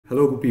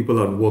Hello, good people,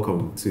 and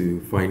welcome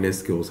to Finance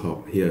Skills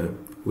Hub. Here,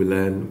 we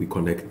learn, we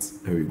connect,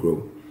 and we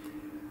grow.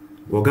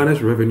 Well,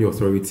 Ghana's Revenue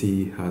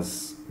Authority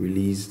has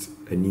released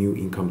a new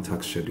income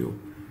tax schedule,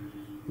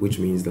 which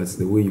means that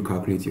the way you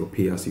calculate your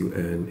pay as you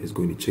earn is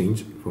going to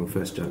change from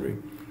 1st January.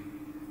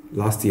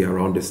 Last year,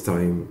 around this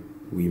time,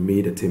 we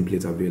made a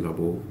template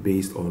available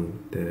based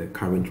on the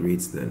current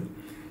rates then.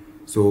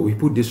 So we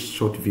put this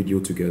short video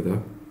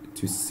together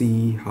to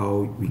see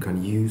how we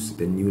can use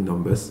the new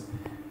numbers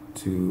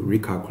to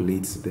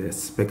recalculate the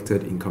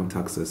expected income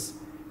taxes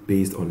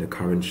based on the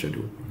current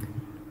schedule.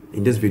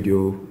 In this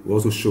video, we'll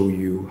also show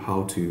you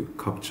how to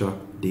capture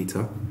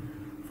data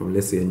from,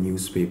 let's say, a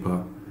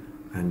newspaper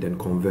and then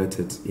convert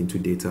it into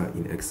data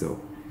in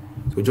Excel.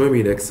 So join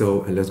me in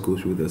Excel and let's go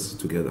through this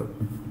together.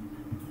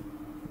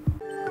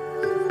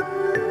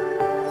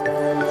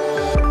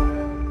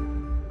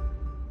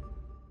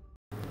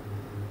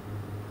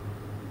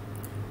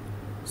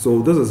 So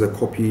this is a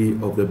copy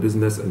of the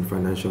Business and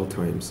Financial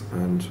Times,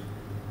 and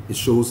it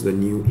shows the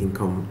new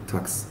income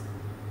tax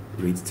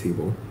rate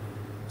table.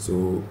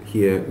 So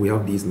here we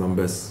have these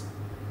numbers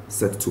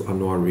set to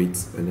annual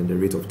rates and then the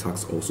rate of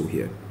tax also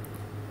here.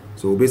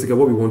 So basically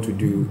what we want to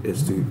do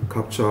is to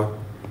capture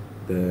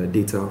the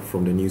data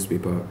from the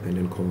newspaper and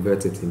then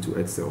convert it into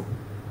Excel.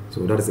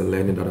 So that is a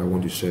learning that I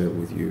want to share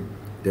with you.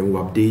 Then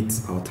we'll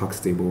update our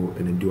tax table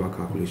and then do our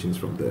calculations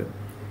from there,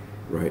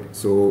 right?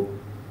 So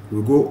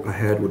we'll go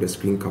ahead with the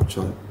screen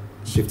capture,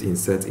 shift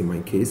insert in my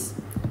case.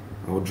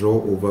 I'll draw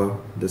over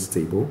this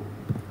table,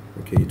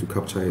 okay, to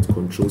capture it,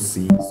 Control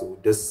C. So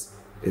this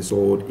is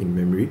stored in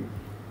memory.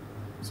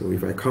 So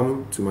if I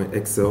come to my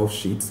Excel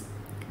sheet,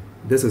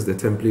 this is the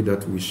template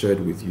that we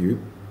shared with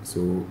you.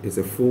 So it's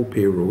a full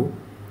payroll,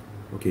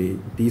 okay.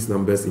 These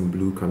numbers in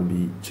blue can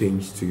be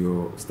changed to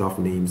your staff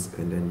names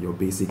and then your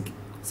basic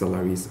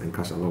salaries and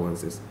cash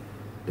allowances.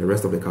 The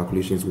rest of the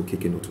calculations will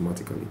kick in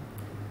automatically,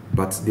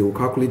 but they will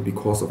calculate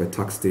because of a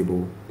tax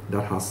table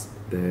that has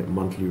the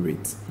monthly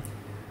rates.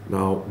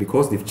 Now,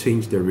 because they've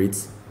changed the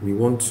rates, we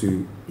want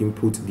to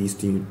input these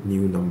two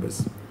new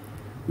numbers.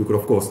 You could,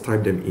 of course,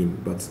 type them in,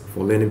 but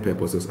for learning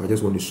purposes, I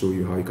just want to show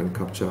you how you can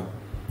capture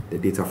the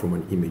data from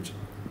an image.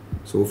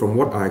 So from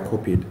what I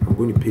copied, I'm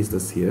going to paste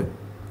this here.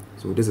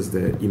 So this is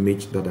the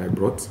image that I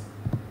brought.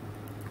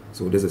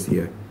 So this is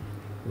here,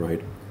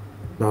 right?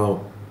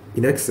 Now,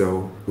 in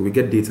Excel, we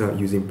get data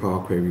using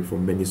Power Query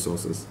from many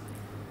sources.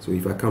 So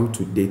if I come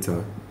to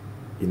data,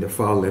 in the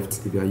far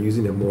left, if you are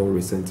using a more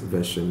recent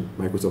version,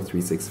 Microsoft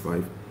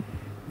 365,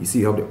 you see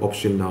you have the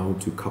option now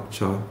to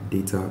capture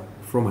data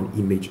from an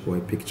image or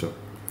a picture,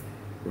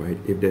 right?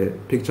 If the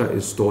picture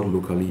is stored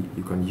locally,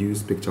 you can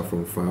use picture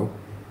from file.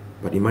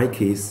 But in my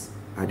case,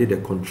 I did a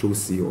Control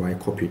C, or I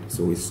copied,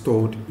 so it's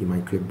stored in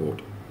my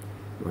clipboard,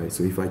 right?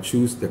 So if I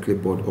choose the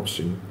clipboard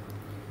option,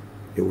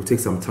 it will take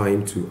some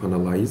time to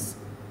analyze,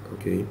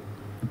 okay?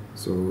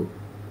 So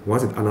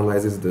once it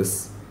analyzes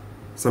this,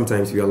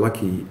 sometimes if you are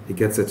lucky, it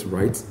gets it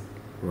right?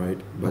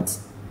 But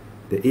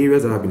the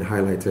areas that have been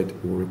highlighted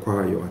will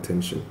require your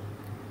attention,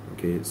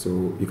 okay? So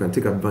you can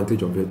take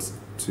advantage of it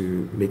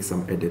to make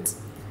some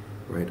edits,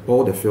 right?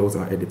 All the fields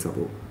are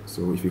editable.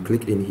 So if you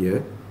click in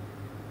here,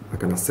 I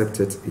can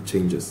accept it, it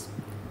changes,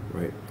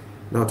 right?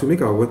 Now, to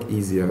make our work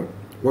easier,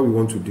 what we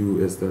want to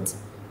do is that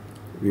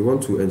we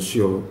want to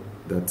ensure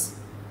that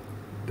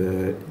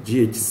the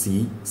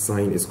GHC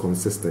sign is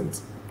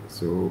consistent.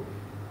 So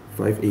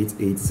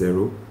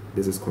 5880,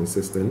 this is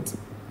consistent,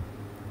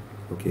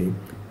 okay.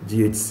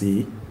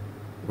 GHC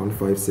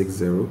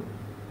 1560, you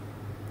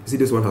see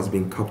this one has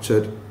been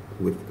captured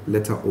with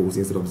letter O's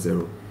instead of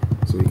 0,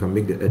 so you can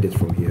make the edit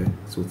from here.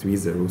 So 3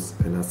 zeros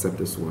and accept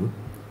this one,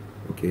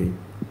 okay.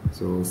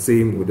 So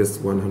same with this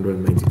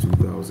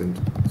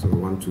 192,000, so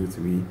 1 2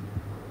 3,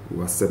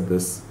 we accept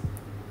this,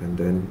 and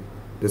then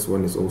this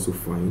one is also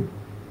fine,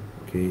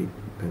 okay.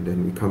 And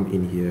then we come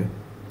in here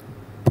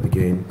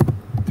again,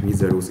 3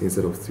 zeros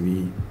instead of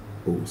 3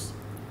 O's.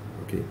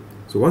 Okay,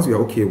 so once we are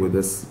okay with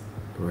this,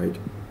 right,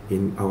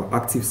 in our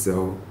active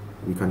cell,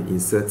 we can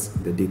insert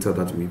the data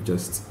that we've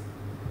just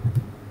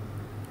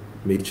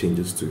made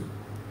changes to.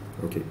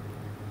 Okay,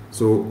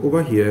 so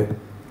over here,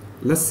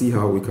 let's see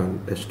how we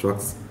can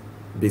extract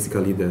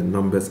basically the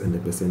numbers and the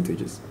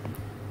percentages.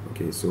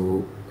 Okay,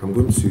 so I'm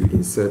going to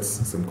insert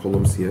some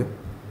columns here,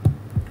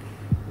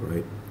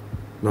 right.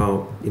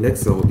 Now, in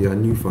Excel, there are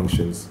new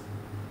functions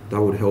that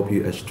would help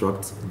you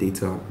extract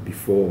data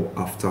before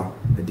or after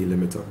a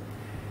delimiter.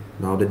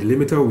 Now, the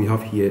delimiter we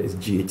have here is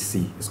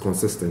GHC, it's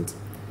consistent.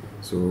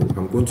 So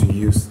I'm going to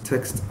use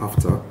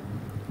TEXTAFTER.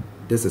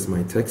 This is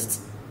my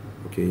text.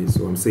 Okay,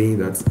 so I'm saying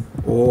that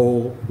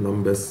all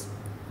numbers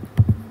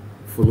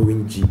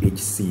following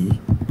GHC,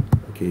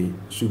 okay,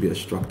 should be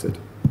extracted.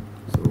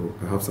 So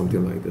I have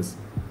something like this.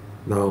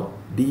 Now,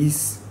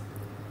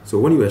 so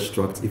when you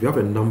extract, if you have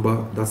a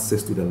number that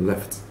sits to the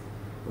left,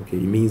 okay,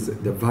 it means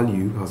the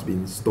value has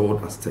been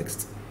stored as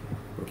text.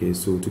 Okay,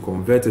 so to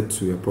convert it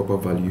to a proper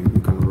value,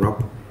 we can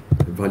wrap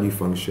a value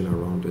function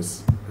around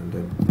this, and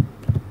then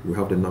we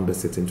have the number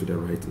set into the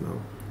right now.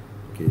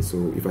 Okay,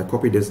 so if I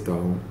copy this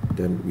down,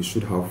 then we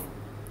should have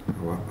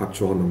our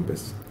actual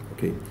numbers.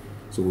 Okay,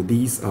 so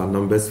these are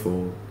numbers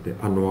for the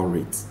annual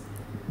rates.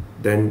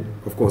 Then,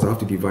 of course, I have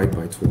to divide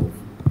by 12.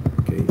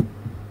 Okay,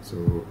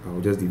 so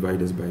I'll just divide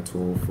this by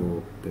 12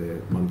 for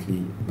the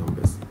monthly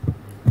numbers.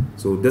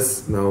 So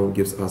this now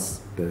gives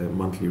us the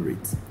monthly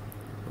rate.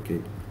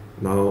 Okay,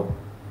 now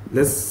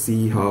let's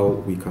see how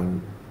we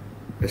can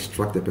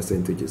extract the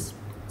percentages.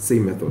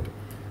 Same method,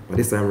 but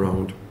this time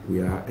around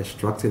we are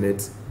extracting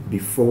it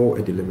before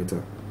a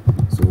delimiter.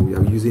 So we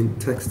are using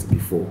text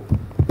before.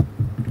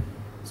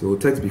 So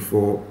text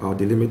before, our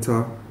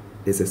delimiter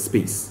is a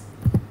space.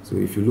 So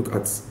if you look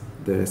at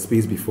the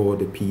space before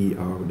the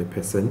PER, the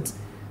percent,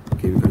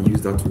 okay, we can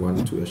use that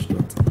one to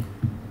extract.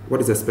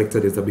 What is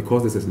expected is that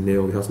because this is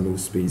nil, it has no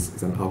space,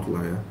 it's an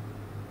outlier,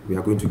 we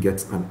are going to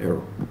get an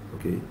error.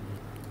 Okay,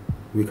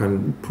 we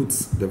can put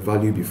the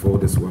value before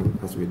this one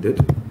as we did.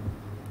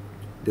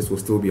 This will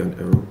still be an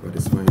error, but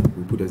it's fine.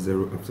 We put a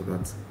 0 after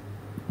that.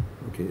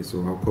 Okay,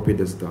 so I'll copy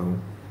this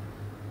down.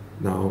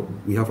 Now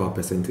we have our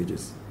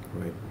percentages,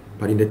 right?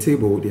 But in the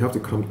table, they have to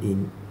come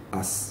in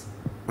as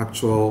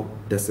actual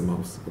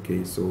decimals.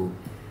 Okay, so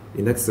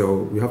in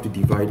Excel, we have to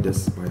divide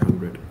this by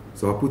 100.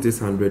 So I'll put this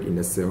 100 in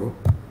the cell,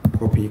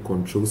 copy,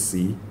 Control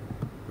C,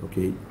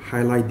 okay,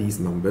 highlight these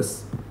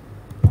numbers,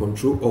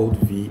 Control Alt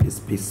V is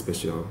paste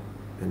special,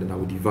 and then I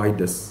will divide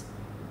this,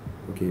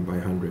 okay, by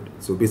 100.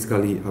 So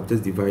basically, I've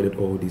just divided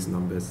all these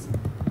numbers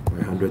by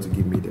 100 to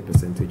give me the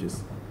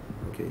percentages.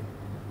 Okay,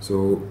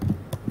 so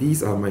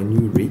these are my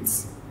new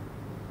rates,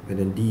 and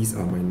then these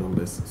are my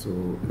numbers. So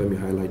let me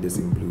highlight this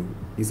in blue.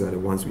 These are the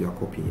ones we are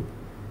copying.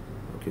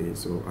 Okay,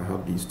 so I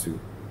have these two.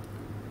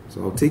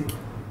 So I'll take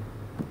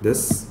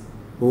this,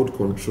 hold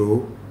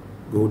Control,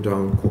 go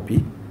down,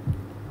 copy.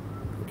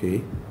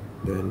 Okay,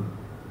 then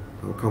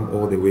I'll come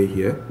all the way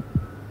here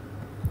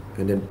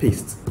and then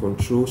paste,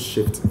 Control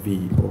Shift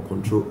V or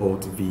Control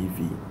Alt V.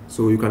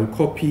 So you can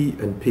copy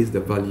and paste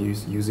the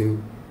values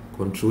using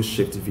Control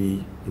Shift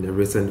V in a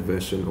recent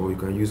version, or you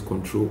can use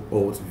Control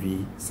Alt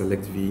V,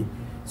 Select V.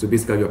 So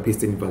basically you're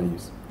pasting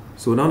values.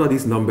 So now that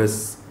these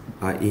numbers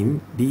are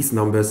in, these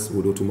numbers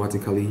would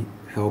automatically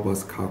help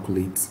us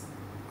calculate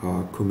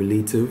our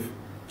cumulative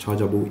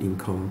chargeable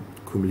income,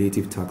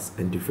 cumulative tax,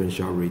 and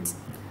differential rates.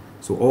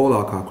 So all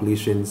our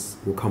calculations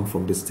will come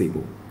from this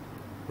table,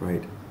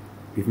 right?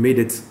 We've made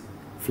it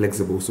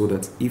flexible so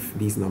that if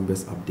these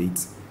numbers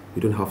update,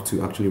 you don't have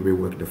to actually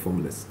rework the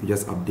formulas. You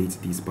just update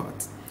these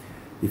parts.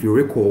 If you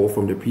recall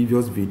from the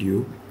previous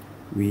video,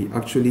 we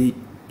actually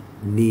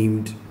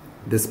named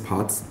this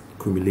part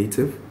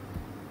cumulative,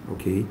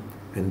 okay,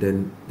 and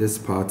then this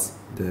part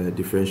the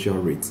differential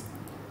rate.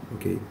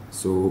 Okay,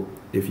 so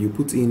if you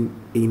put in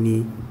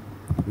any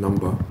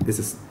number, this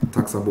is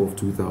taxable of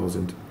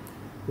 2,000,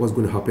 what's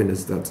going to happen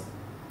is that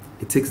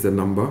it takes the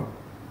number,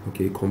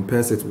 okay,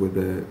 compares it with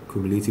the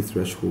cumulative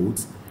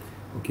thresholds.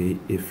 Okay,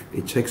 if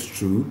it checks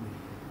true,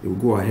 it will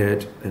go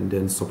ahead and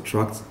then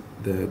subtract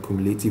the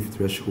cumulative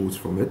thresholds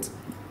from it,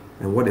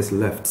 and what is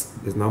left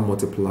is now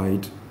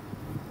multiplied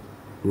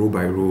row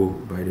by row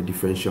by the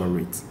differential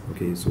rate.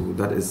 Okay, so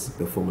that is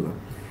the formula.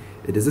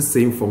 It is the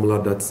same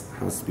formula that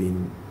has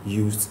been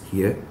used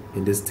here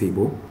in this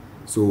table.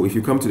 So if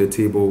you come to the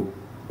table,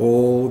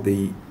 all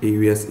the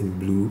areas in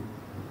blue,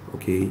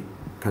 okay,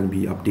 can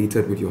be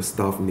updated with your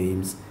staff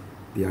names,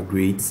 their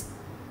grades,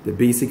 the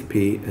basic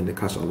pay, and the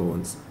cash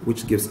allowance,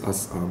 which gives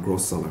us our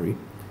gross salary.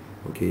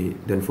 Okay,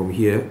 then from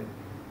here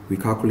we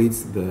calculate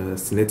the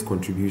SNIT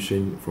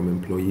contribution from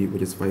employee,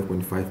 which is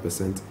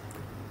 5.5%,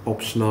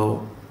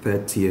 optional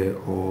third tier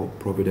or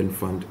provident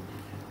fund.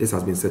 This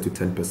has been set to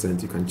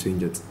 10%. You can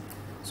change it.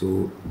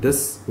 So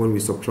this, when we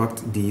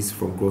subtract these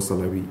from gross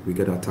salary, we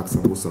get our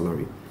taxable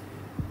salary.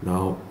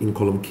 Now in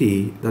column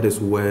K, that is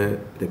where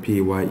the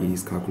PAYE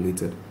is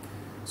calculated.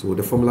 So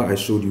the formula I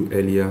showed you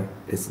earlier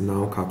is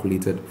now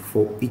calculated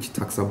for each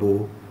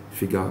taxable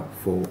figure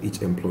for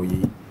each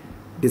employee.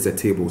 This is a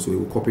table, so it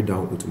will copy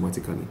down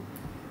automatically.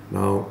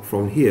 Now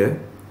from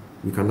here,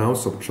 we can now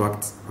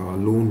subtract our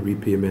loan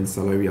repayment,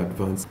 salary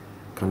advance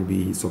can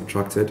be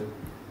subtracted.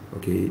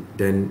 Okay,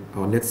 then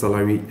our net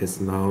salary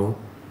is now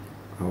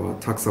our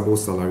taxable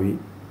salary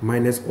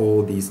minus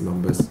all these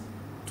numbers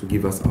to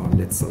give us our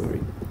net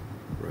salary,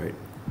 right?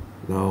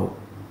 Now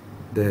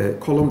the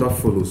column that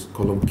follows,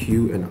 column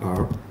Q and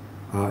R,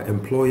 are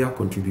employer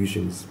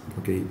contributions.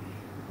 Okay,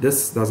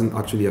 this doesn't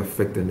actually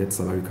affect the net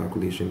salary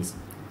calculations,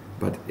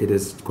 but it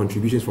is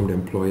contributions from the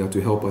employer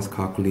to help us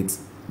calculate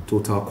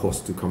total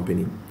cost to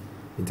company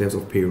in terms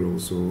of payroll.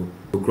 So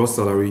the gross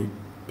salary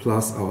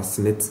plus our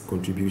SNIT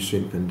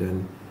contribution and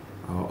then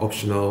our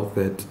optional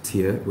third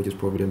tier, which is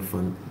provident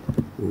fund,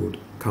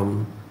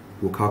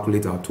 will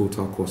calculate our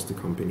total cost to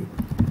company.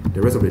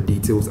 The rest of the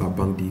details are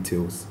bank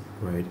details,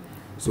 right?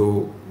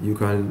 So you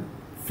can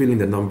fill in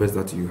the numbers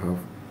that you have.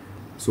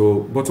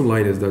 So bottom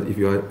line is that if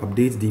you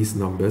update these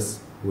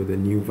numbers with the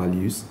new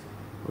values,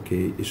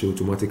 okay, it should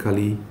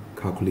automatically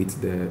calculate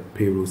the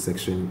payroll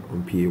section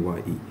on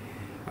PAYE.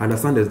 I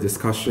understand there's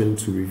discussion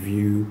to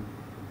review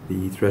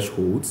the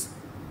thresholds.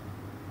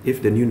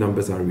 If the new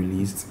numbers are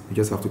released, you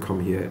just have to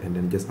come here and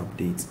then just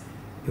update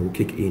it will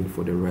kick in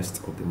for the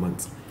rest of the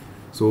month.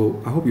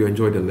 So I hope you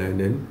enjoyed the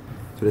learning.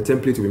 So the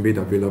template will be made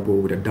available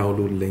with a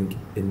download link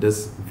in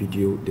this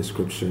video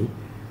description.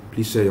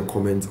 Please share your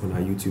comments on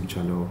our YouTube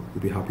channel.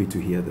 We'll be happy to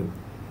hear them.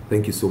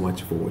 Thank you so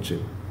much for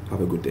watching.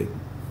 Have a good day.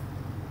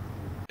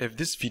 If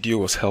this video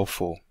was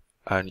helpful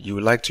and you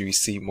would like to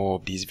receive more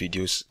of these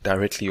videos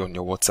directly on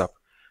your WhatsApp,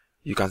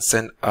 you can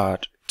send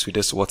ad to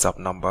this WhatsApp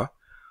number.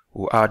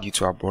 We'll add you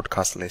to our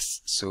broadcast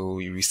list so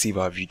you receive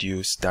our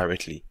videos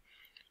directly.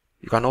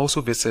 You can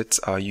also visit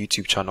our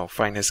YouTube channel,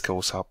 Finance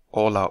Skills Hub.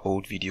 All our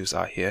old videos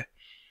are here.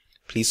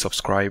 Please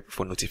subscribe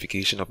for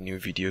notification of new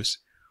videos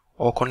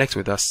or connect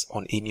with us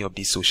on any of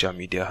these social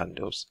media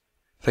handles.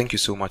 Thank you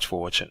so much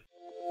for watching.